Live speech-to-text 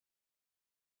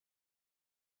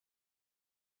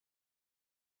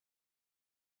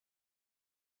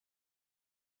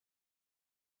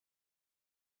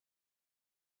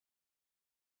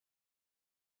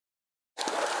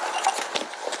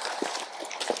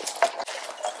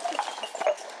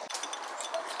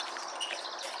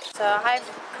So I've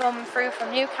come through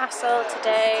from Newcastle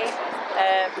today,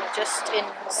 just in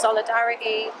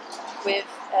solidarity with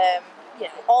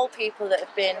all people that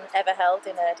have been ever held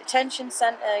in a detention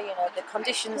centre. You know, the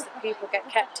conditions that people get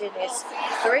kept in is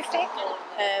horrific,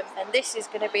 and this is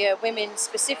going to be a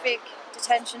women-specific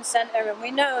detention centre, and we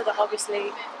know that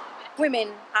obviously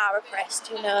women are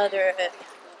oppressed. You know, they're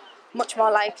much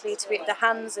more likely to be at the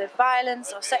hands of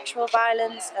violence or sexual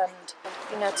violence, and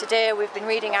you know, today we've been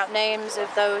reading out names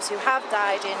of those who have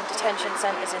died in detention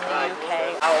centres in the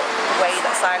UK. The way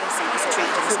that asylum seekers are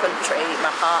treated in this country,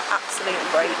 my heart absolutely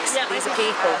breaks. These are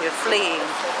people who are fleeing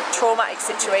traumatic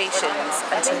situations,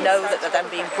 and to know that they're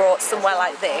then being brought somewhere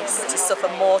like this to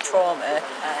suffer more trauma,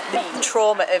 the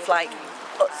trauma of like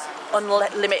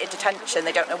unlimited detention.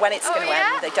 They don't know when it's going to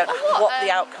end, they don't know what the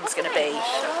outcome's going to be.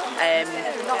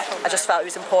 I just felt it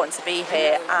was important to be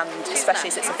here, and especially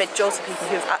as it's a vigil to people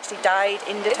who have actually died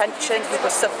in detention. People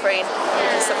are suffering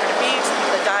abuse,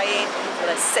 people are dying,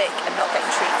 people are sick and not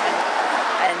getting treatment,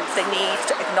 and they need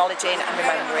acknowledging and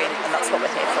remembering, and that's what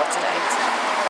we're here for today.